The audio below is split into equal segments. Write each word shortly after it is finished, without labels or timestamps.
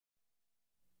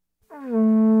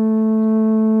McLean,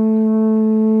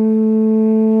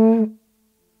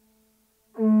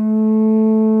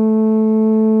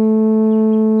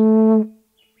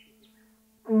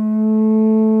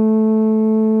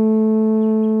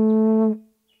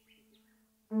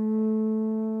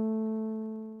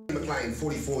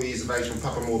 44 years of age from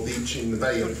Papamoa Beach in the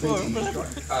Bay of Plenty.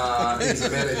 He's a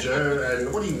manager,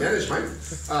 and what do you manage, mate?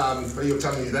 But he'll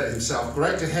tell you that himself.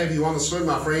 Great to have you on the swim,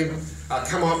 my friend.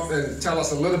 Come up and tell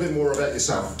us a little bit more about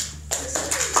yourself.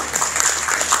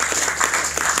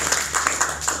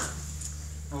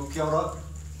 Well, kia ora.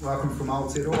 Welcome from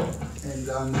Aotearoa. And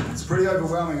it's pretty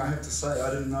overwhelming, I have to say. I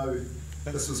didn't know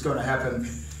this was going to happen.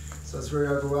 So it's very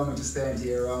overwhelming to stand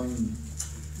here.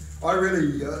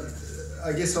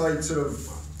 I guess I'm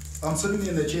sitting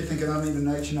in the chair thinking I don't even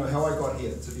actually know how I got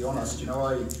here, to be honest. You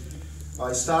know,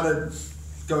 I started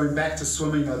going back to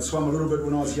swimming. I'd swum a little bit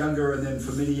when I was younger, and then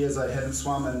for many years I hadn't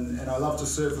swum, and I love to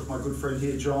surf with my good friend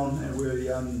here, John, and we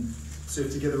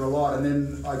surfed together a lot. And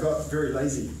then I got very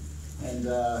lazy, and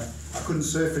I couldn't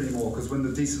surf anymore, because when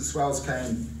the decent swells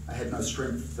came, I had no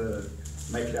strength to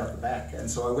make it out the back.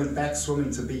 And so I went back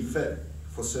swimming to be fit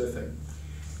for surfing.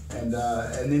 And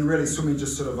then really swimming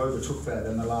just sort of overtook that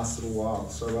in the last little while.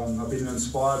 So I've been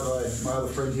inspired by my other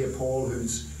friend here, Paul,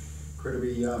 who's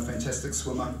incredibly fantastic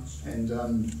swimmer. And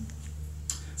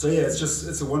so yeah,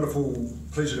 it's a wonderful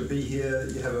pleasure to be here.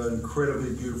 You have an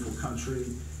incredibly beautiful country.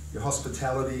 Your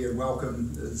hospitality and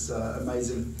welcome is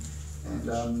amazing. And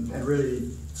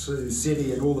really to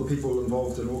Seti and all the people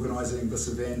involved in organising this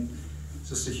event,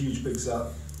 just a huge bigs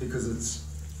up, because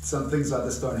some things like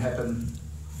this don't happen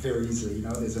very easily. You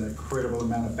know, there's an incredible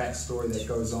amount of backstory that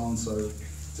goes on. So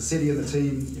to Seti and the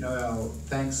team, you know, our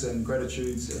thanks and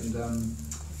gratitudes, and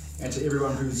to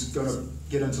everyone who's going to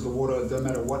get into the water, no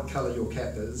matter what colour your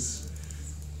cap is,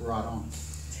 right on.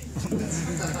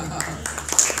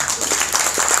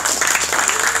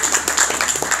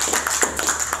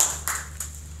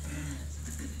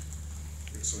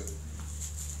 Excellent.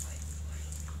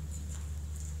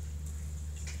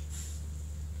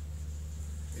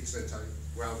 Excellent, Tony.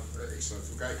 Well, excellent.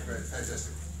 Great,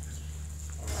 fantastic.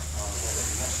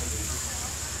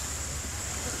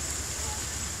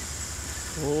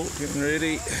 Oh, getting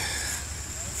ready. You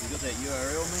got that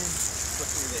URL, man? Click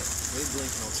through that web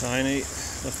link and Tony,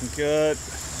 looking good.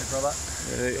 Hey, brother.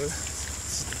 Ready.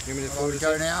 Give me the photo.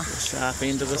 Go now. The sharp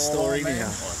end of the story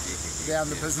now. Down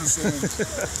the business end.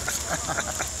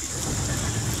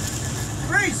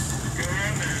 Reese!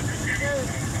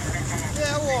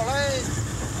 Yeah, well, hey.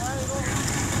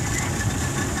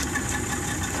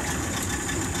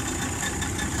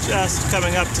 Just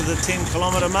coming up to the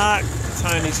 10-kilometre mark.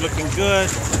 Tony's looking good.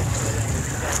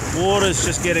 Water's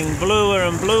just getting bluer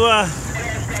and bluer.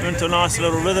 We're into a nice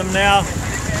little rhythm now.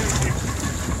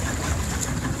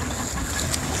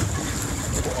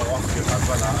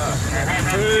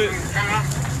 Through.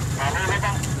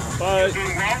 Boat.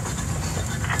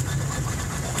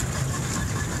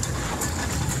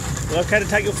 You okay to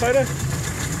take your photo? Is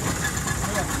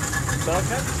that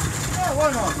okay? Yeah,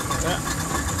 why not? Yeah.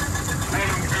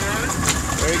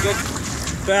 Very good.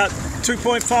 About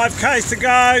 2.5 k's to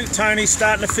go. Tony's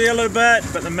starting to feel it a bit,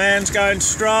 but the man's going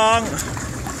strong.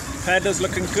 Paddler's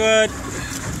looking good.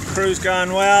 Crew's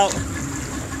going well.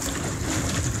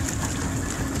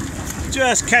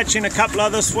 Just catching a couple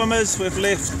other swimmers. We've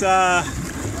left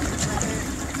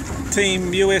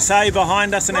Team USA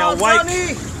behind us in our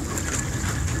wake.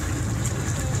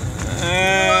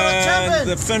 And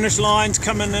the finish line's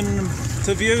coming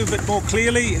into view a bit more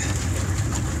clearly.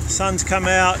 Sun's come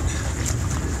out.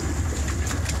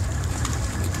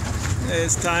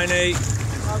 There's Tony.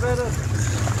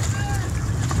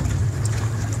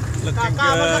 Looking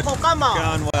good.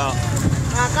 Going well.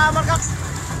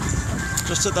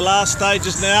 Just at the last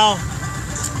stages now.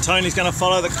 Tony's going to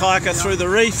follow the kayaker through the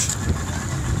reef.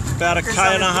 About a K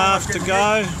and a half to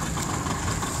go.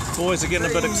 Boys are getting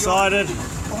a bit excited. So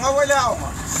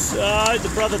the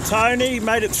brother Tony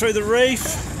made it through the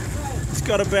reef. He's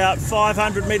got about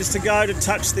 500 metres to go to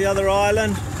touch the other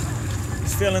island.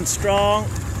 He's feeling strong.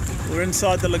 We're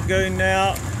inside the lagoon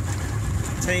now.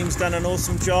 The team's done an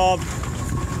awesome job.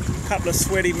 A couple of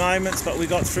sweaty moments, but we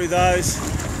got through those.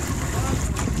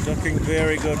 Looking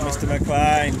very good, Mr.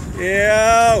 McLean.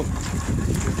 Ew!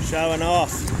 Showing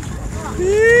off.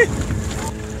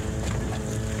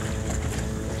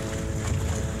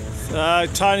 So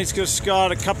Tony's just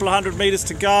got a couple of 100 metres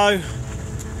to go.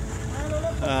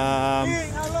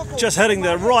 Just hitting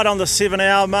right on the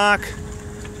 7-hour mark.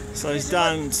 So he's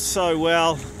done so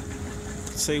well.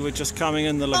 See, we're just coming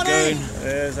in the lagoon.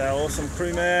 There's our awesome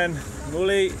crewman,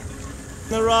 Muli,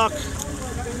 the rock.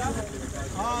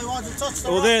 Oh, he wants to touch the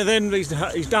Well, rock. then he's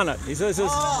done it. He's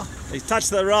touched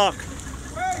the rock.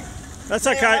 That's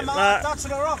okay. Touch the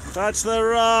rock. Touch the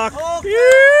rock. Okay. Yee!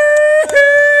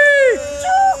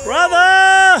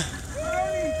 Brother!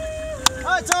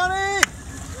 Hi, Tony.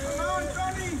 Come on,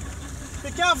 Tony. Be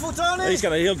careful, Tony.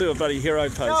 He'll do a bloody hero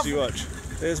pose. You watch.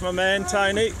 There's my man,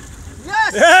 Tony.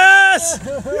 Yes. Yes!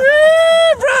 Woo,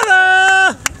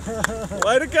 brother!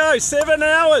 Way to go. 7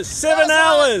 hours. 7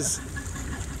 hours.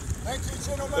 Thank you,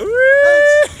 gentlemen. Woo!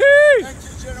 Thank you,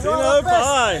 See gentlemen. you,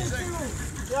 bye.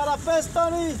 You are the best,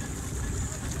 Tony.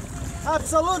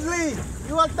 Absolutely.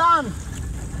 You are done.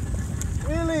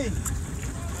 Really.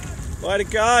 Way to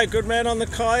go. Good man on the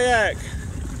kayak.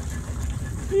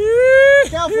 Be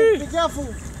careful. Be careful.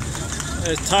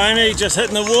 There's Tony just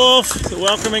hitting the wharf, the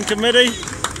welcoming committee.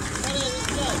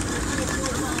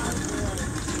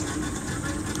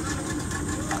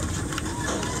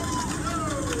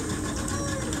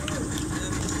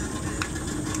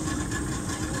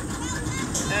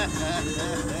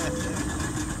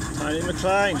 Tony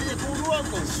McLean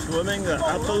swimming the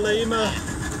Apolima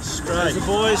Strait. There's the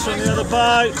boys from the other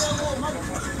boat.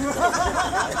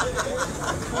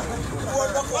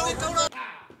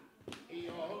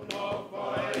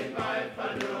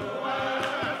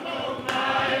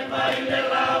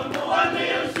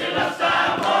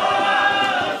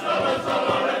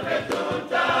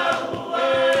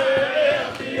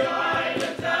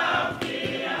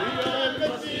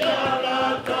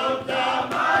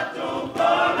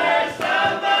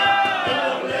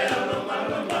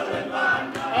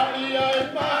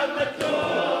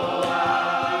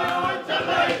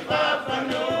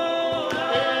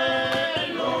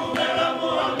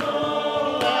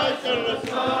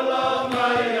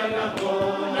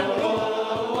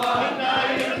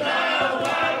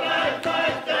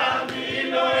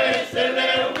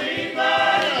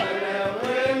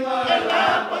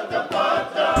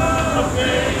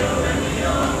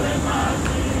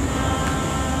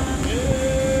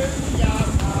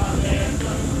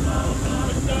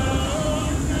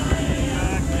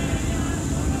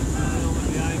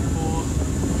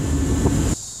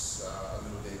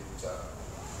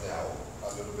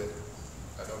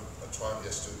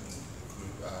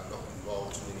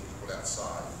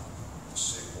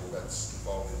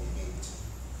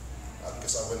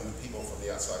 Because when people from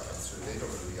the outside come through, they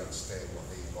don't really understand what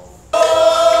they're involved